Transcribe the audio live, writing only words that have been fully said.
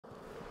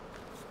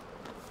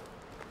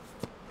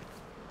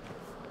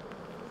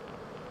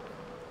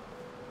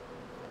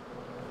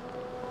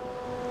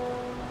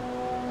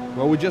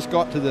Well, we just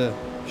got to the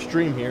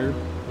stream here.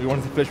 We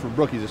wanted to fish for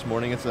brookies this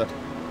morning. It's a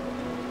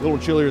little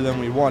chillier than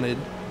we wanted.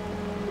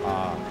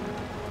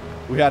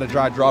 We had a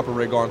dry dropper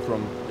rig on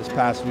from this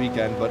past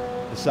weekend, but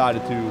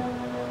decided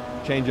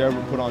to change over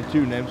and put on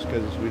 2 nymphs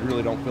because we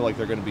really don't feel like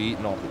they're going to be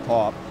eating off the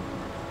top.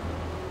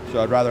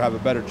 So I'd rather have a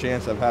better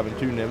chance of having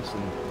 2 nymphs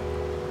and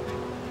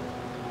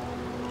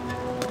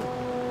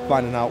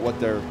finding out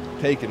what they're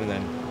taking and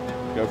then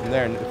go from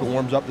there. And if it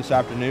warms up this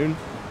afternoon,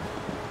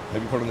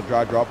 maybe put on the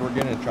dry dropper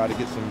again and try to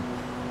get some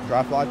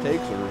dry fly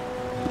takes, or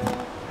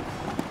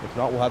if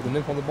not, we'll have the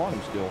nymph on the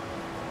bottom still.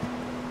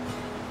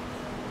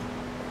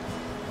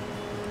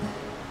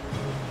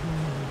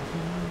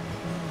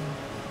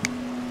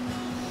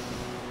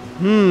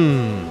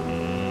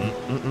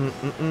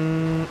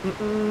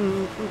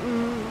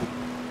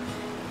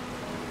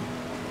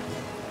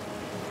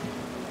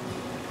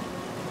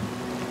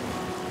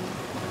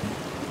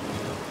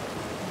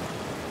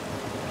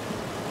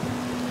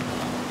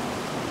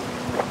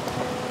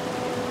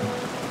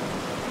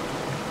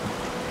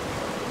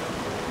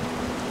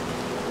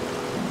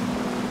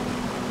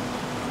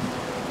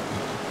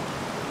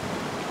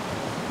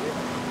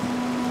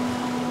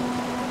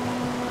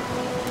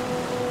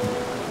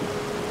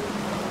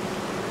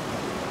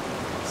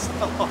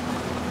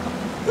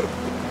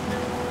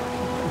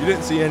 You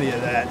didn't see any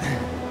of that.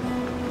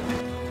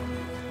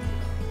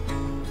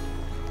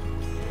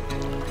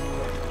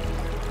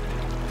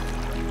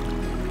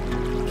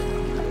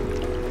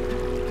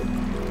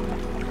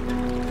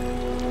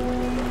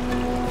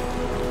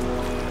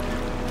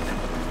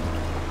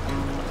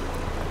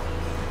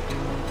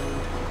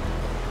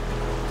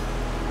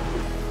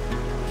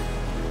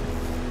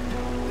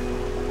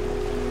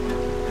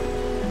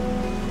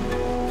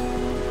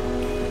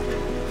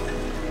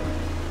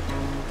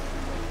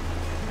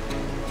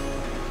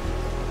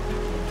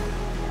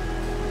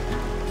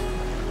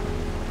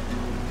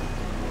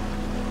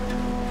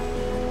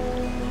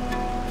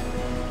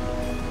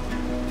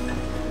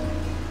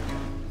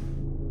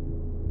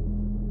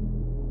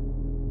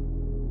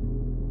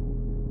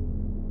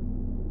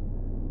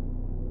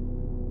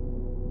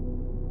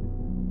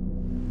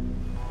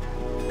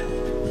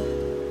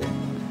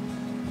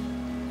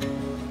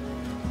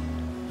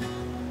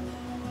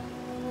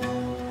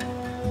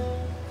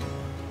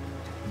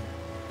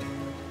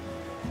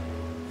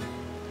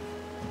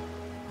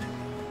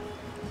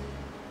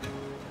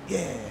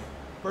 Yeah,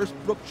 first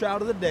brook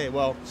trout of the day.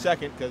 Well,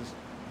 second, because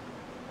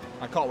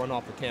I caught one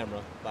off the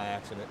camera by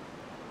accident.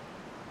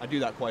 I do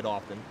that quite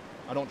often.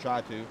 I don't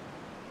try to.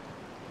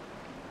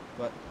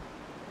 But,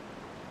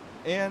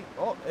 and,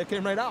 oh, it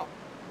came right out.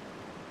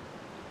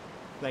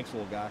 Thanks,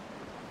 little guy.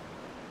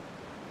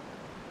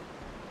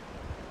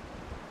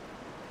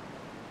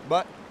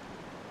 But,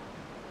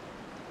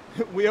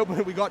 we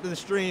got to the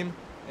stream,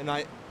 and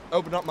I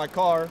opened up my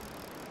car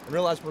and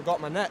realized I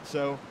forgot my net,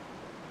 so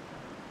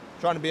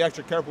trying to be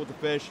extra careful with the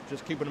fish,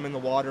 just keeping them in the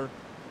water,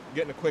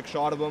 getting a quick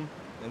shot of them,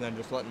 and then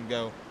just letting them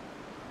go.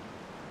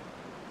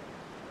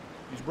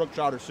 These brook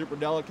trout are super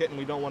delicate, and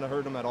we don't want to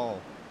hurt them at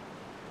all.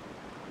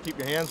 Keep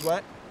your hands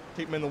wet,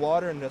 keep them in the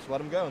water, and just let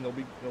them go, and they'll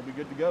be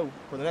good to go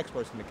for the next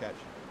person to catch.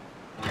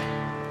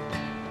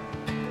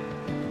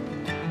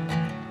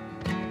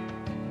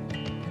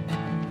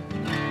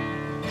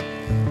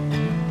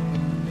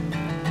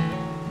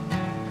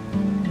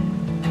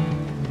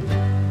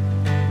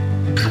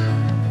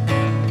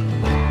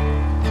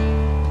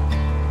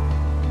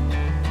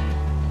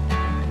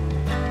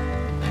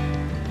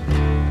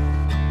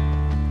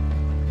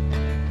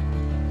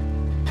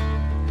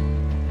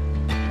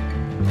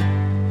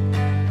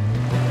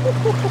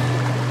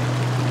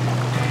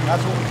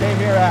 That's what we came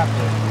here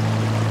after.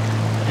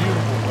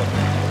 Beautiful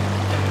looking.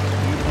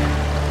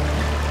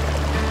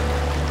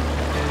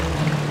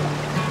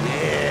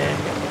 Yeah.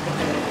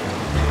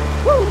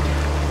 Woo!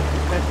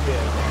 That's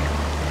good.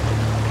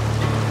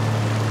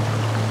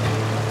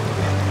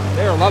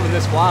 They are loving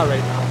this fly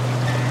right now.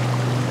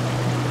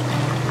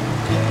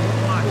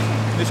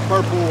 This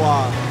purple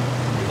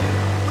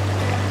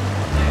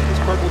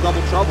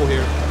double trouble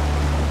here.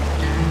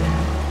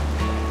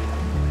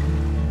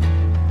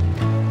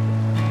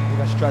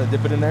 Try to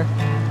dip it in there.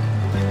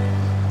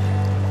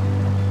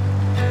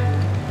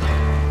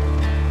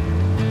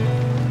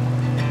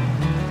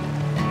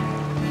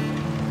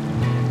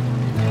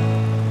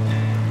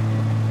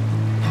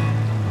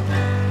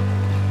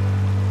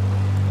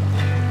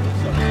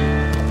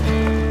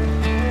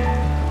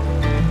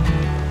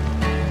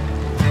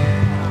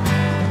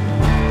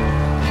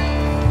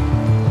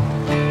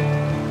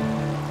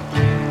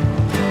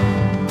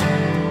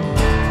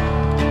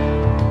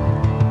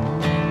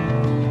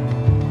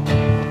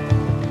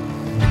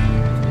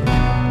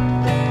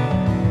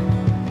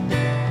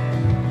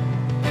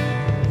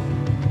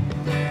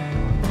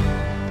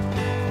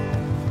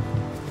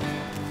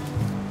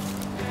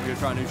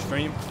 Try a new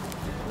stream. I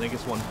think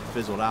this one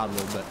fizzled out a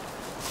little bit.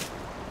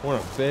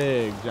 What a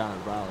big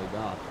giant valley,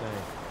 god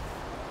dang.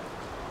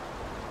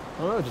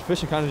 I don't know, just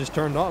fishing kind of just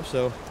turned off,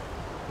 so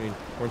I mean,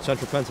 we're in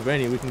central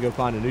Pennsylvania, we can go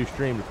find a new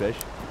stream to fish.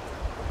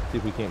 See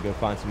if we can't go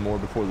find some more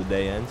before the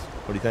day ends.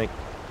 What do you think?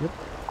 Yep.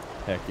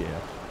 Heck yeah.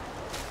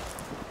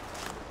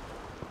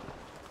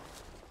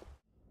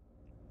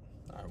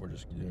 Alright, we're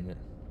just doing it.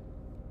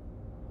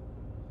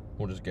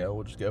 We'll just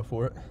go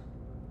for it.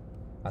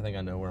 I think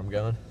I know where I'm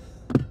going.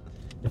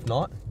 If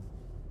not,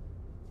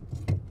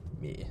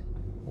 yeah,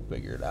 we'll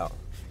figure it out.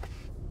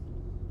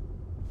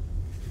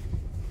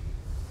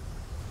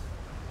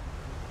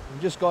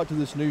 We just got to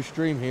this new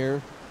stream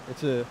here.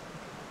 It's a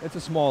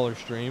smaller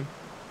stream,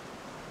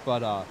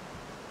 but I'm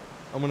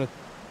gonna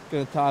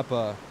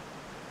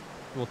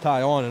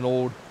tie on an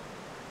old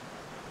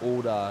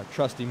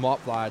trusty mop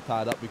fly I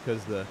tied up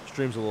because the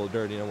stream's a little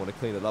dirty and I want to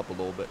clean it up a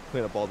little bit,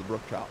 clean up all the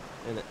brook trout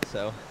in it.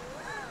 So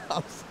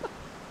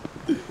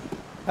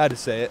had to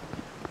say it.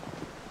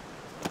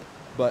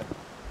 But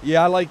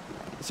yeah, I like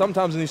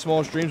sometimes in these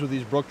small streams with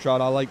these brook trout,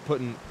 I like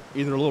putting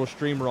either a little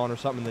streamer on or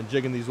something, and then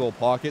jigging these little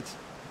pockets.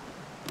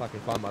 If I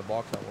can find my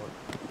box, I want.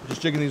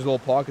 Just jigging these little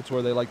pockets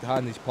where they like to hide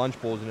in these plunge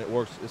pools, and it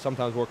works. It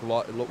sometimes works a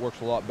lot. It works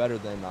a lot better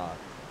than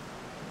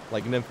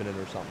like nymphing it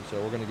or something.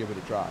 So we're gonna give it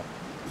a try.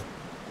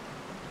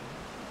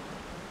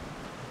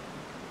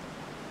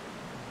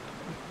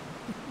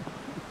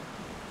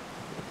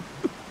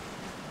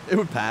 It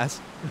would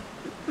pass.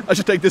 I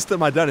should take this to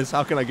my dentist.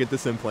 How can I get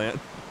this implant?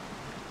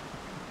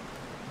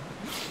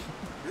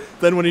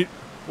 Then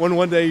when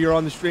one day you're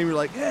on the stream, you're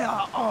like,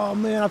 yeah, oh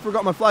man, I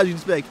forgot my flies. You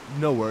just be like,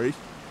 no worries.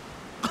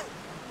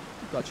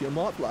 Got you a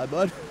mop fly,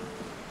 bud.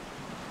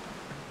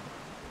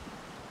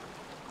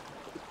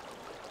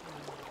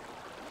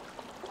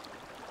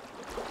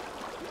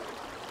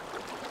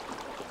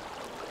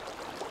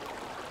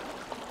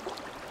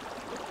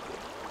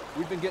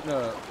 We've been getting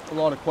a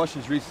lot of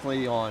questions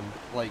recently on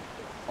like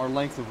our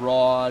length of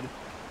rod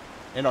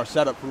and our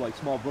setup for like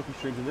small brookie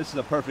streams, and this is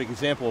a perfect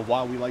example of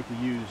why we like to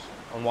use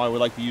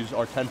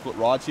our 10-foot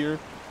rods here.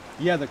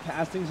 Yeah, the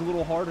casting's a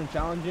little hard and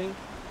challenging,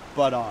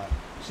 but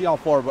see how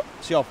far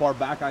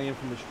back I am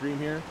from the stream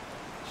here.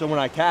 So when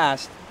I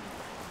cast,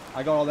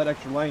 I got all that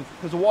extra length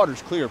because the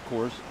water's clear, of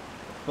course.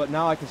 But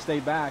now I can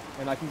stay back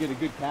and I can get a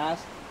good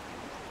cast.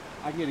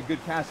 I can get a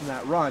good cast in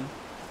that run,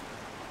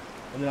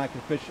 and then I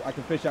can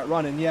fish that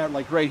run. And yeah,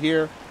 like right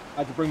here, I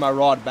have to bring my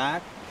rod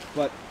back,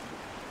 but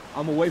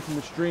I'm away from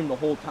the stream the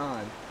whole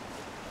time.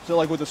 So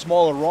like with a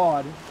smaller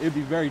rod, it would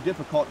be very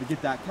difficult to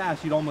get that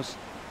cast. You'd almost,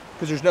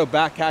 because there's no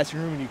back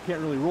casting room and you can't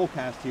really roll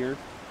cast here,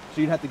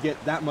 so you'd have to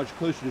get that much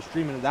closer to the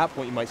stream, and at that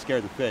point you might scare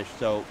the fish.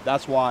 So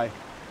that's why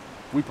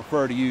we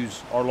prefer to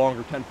use our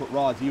longer 10-foot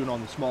rods even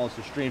on the smallest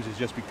of streams, is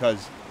just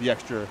because the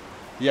extra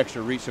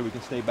reach, so we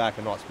can stay back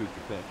and not spook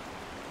the fish.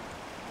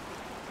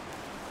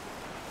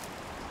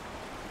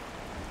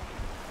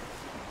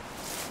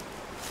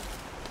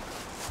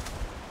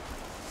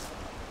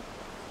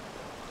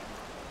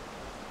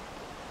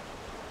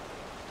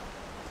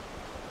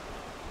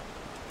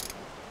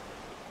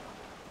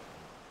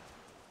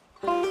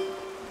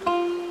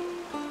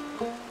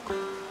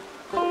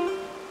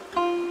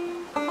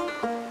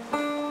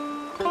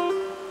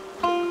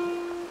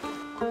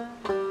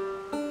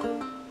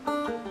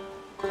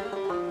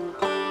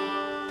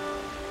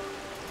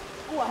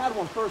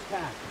 First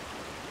cast.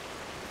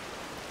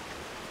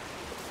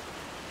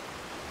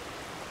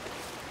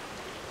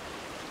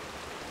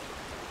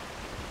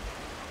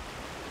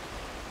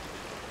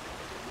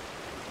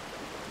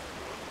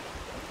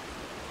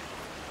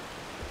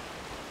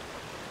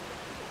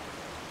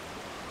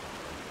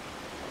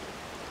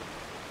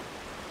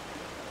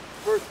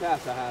 First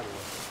cast I had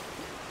one.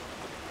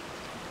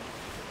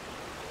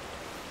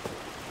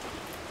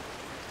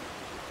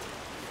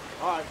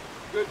 All right,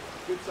 good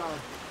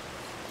sound.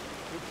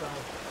 Good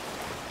sound.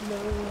 No.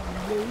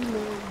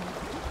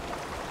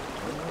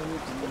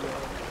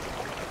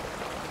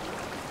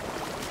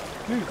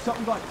 Dude,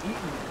 something got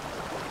eaten.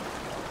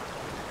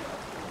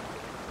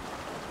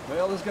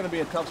 Well, this is going to be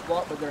a tough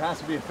spot, but there has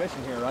to be a fish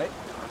in here, right?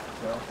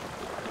 So.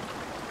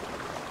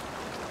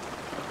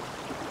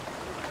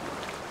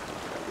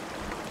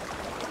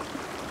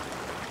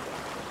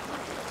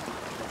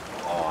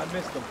 Oh, I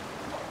missed him.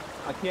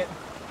 I can't.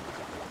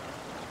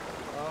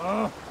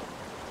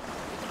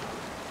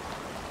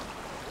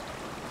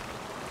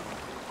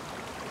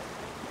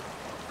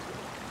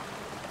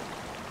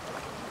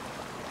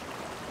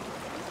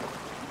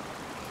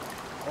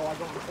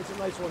 It's a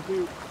nice one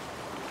too.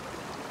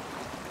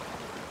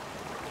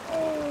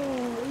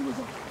 Oh, he was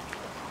a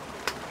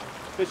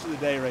fish of the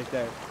day right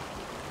there.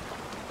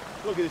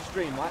 Look at this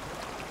stream. What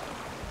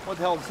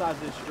the hell is the size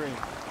of this stream?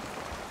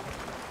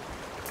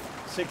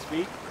 6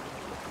 feet?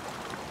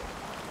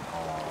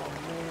 Oh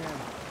man.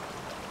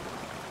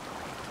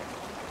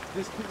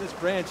 This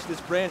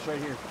branch right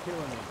here is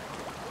killing me.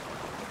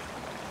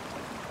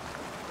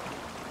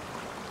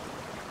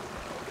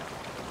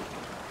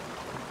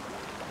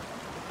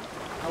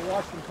 I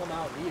watched him come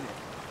out and eat it.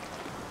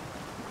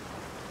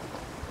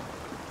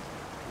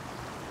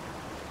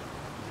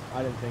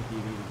 I didn't think he'd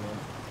eat again.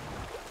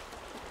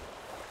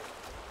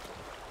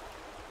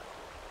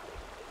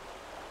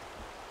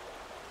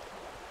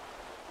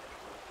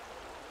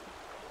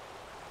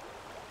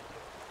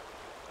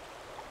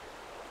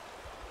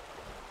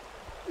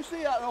 You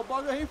see that little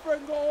bugger? He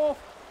freaking go off.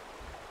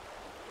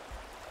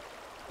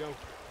 Am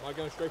I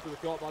going straight for the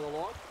kill by the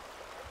log?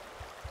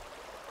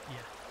 Yeah.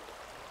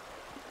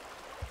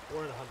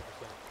 We're in 100%.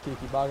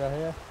 Cheeky bugger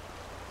here.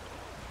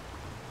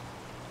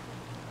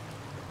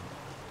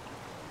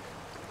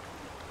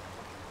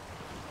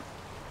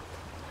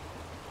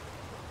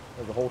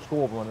 There's a whole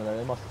school of them under there.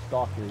 They must have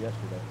stalked here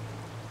yesterday.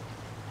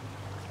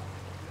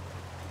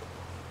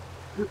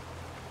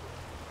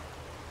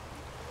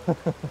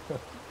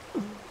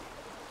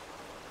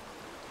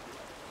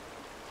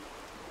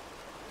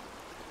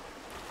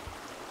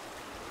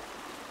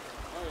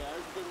 Oh yeah,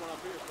 there's a good one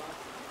up here, son.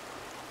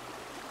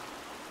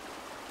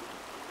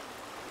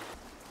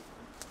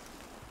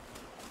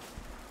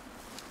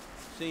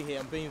 See here,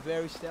 I'm being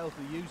very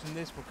stealthy, using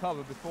this for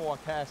cover before I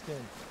cast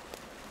in.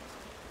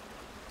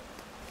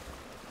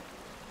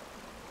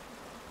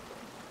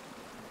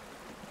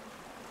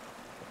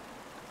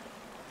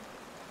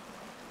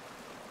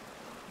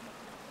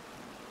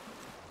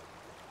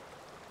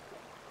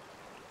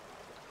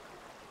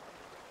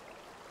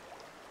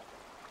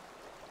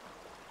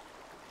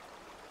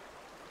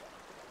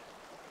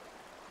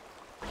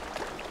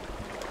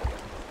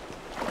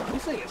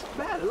 This thing is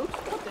fat. It looks,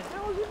 what the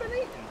hell has he been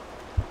eating?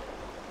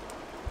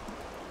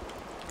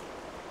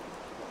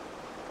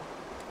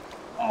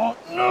 Oh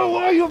no,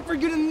 why are you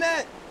forgetting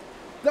that?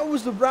 That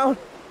was the brown,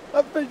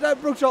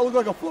 that Brook Trout looked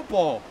like a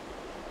football.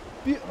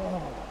 You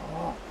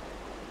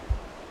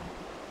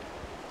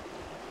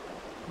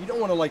don't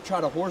want to like try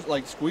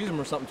to squeeze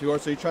them or something too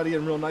hard, so you try to get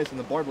them real nice in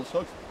the barbless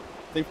hooks.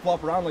 They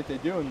flop around like they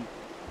do and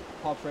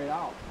pops right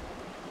out.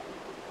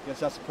 Guess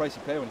that's the price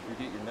you pay when you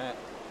forget your net.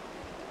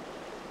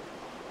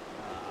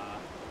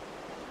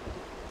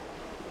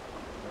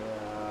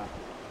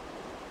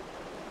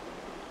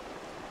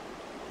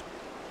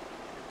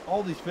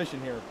 All these fish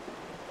in here,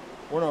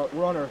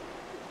 the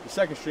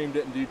second stream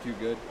didn't do too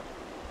good.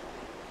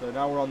 So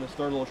now we're on this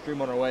third little stream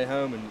on our way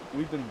home, and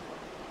we've been,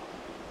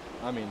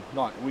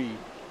 not we,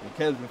 and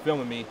Caleb's been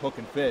filming me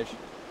hooking fish.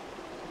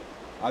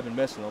 I've been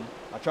missing them.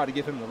 I tried to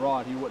give him the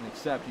rod, he wouldn't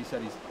accept. He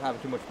said he's having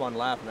too much fun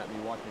laughing at me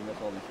watching me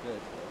miss all these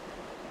fish.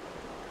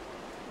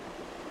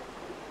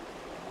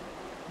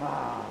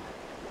 So.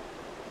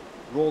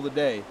 Roll of the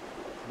day,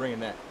 bring a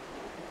net.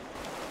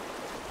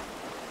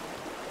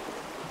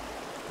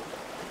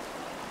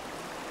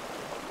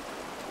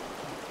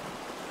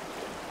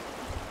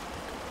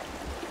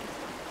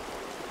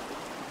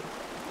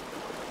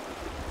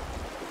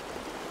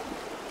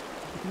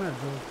 Come on,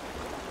 Joe.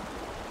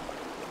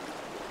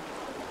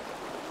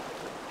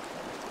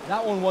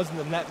 That one wasn't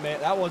a net, man.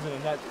 That wasn't a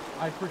net.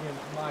 My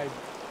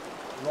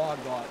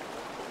rod got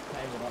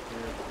tangled up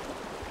here.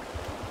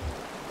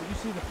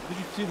 Did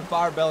you see the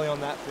fire belly on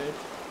that fish?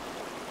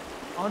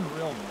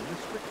 Unreal, man.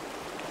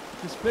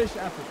 This fish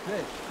after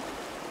fish.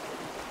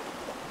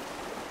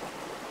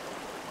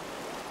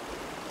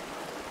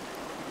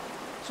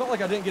 It's not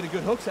like I didn't get a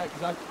good hook set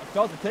because I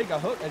felt to take a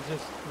hook. It's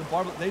just the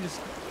barb. They're just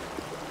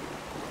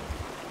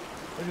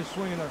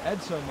swinging their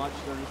head so much.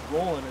 They're just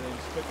rolling and they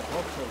just pick the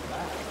hook so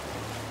fast.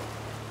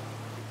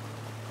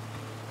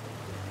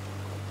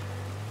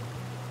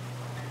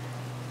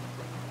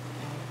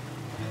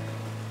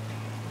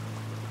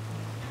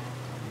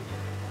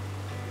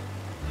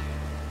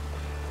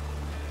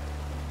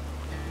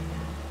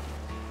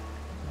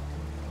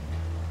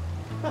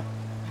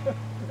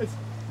 It's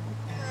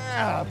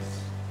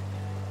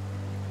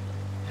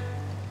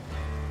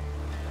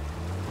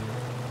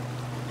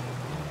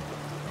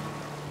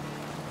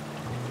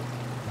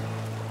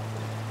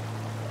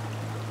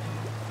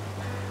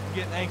I'm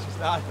getting anxious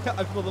now. I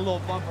feel the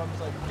little bump. I'm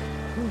just like,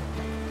 whew.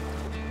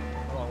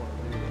 What do I want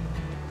to do?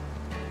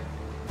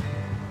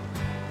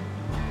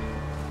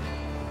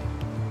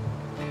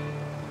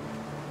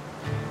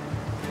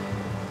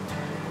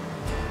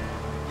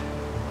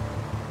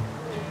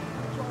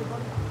 Sorry,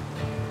 buddy.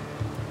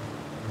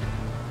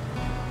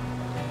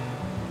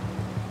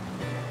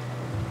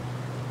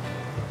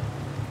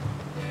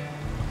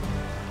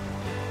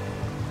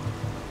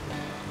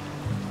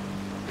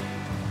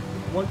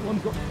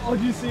 One's go. Oh,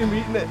 did you see him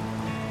eating it?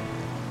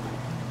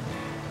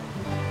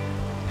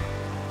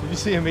 Did you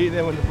see him eating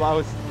it when the fly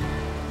was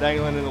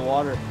dangling in the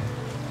water?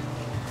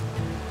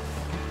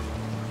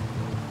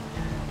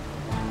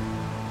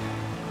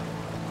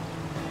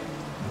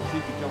 Let's see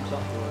if he jumps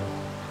up for it.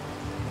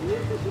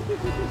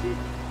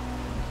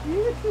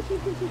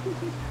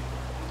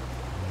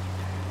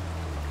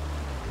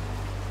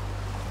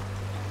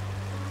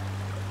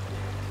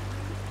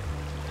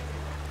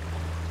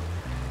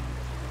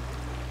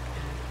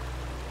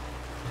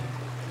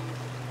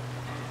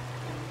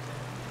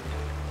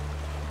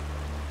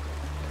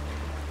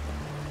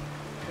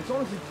 It's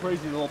honestly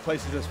crazy the little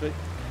places this fish.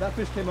 That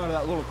fish came out of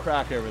that little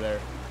crack over there.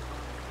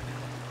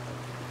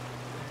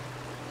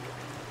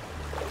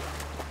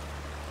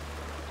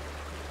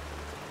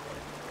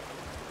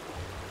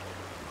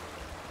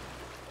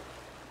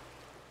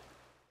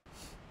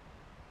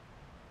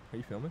 Are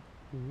you filming?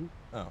 Mm-hmm.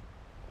 Oh.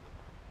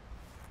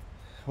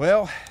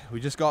 Well, we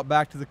just got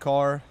back to the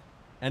car.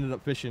 ended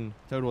up fishing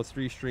a total of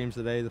 3 streams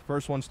today. The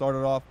first one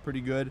started off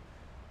pretty good.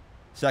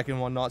 Second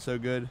one, not so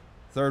good.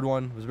 Third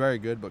one was very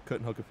good, but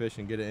couldn't hook a fish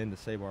and get it in to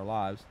save our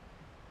lives.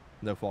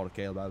 No fault of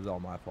Caleb, that was all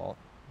my fault.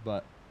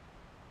 But,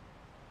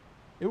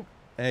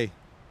 hey,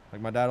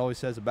 like my dad always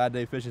says, a bad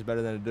day fishing is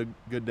better than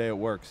a good day at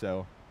work.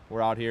 So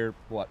we're out here,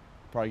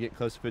 probably getting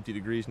close to 50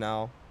 degrees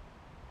now,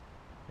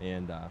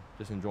 and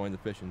just enjoying the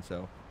fishing.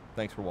 So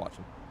thanks for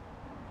watching.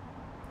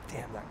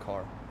 Damn, that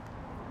car.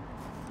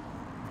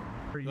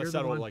 Let's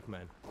settle it like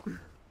men.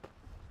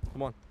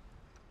 Come on.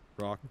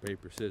 Rock,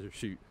 paper, scissors,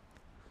 shoot.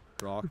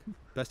 Rock.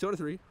 Best 2 out of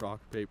 3. Rock,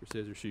 paper,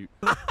 scissors, shoot.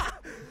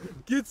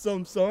 Get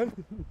some,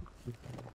 son.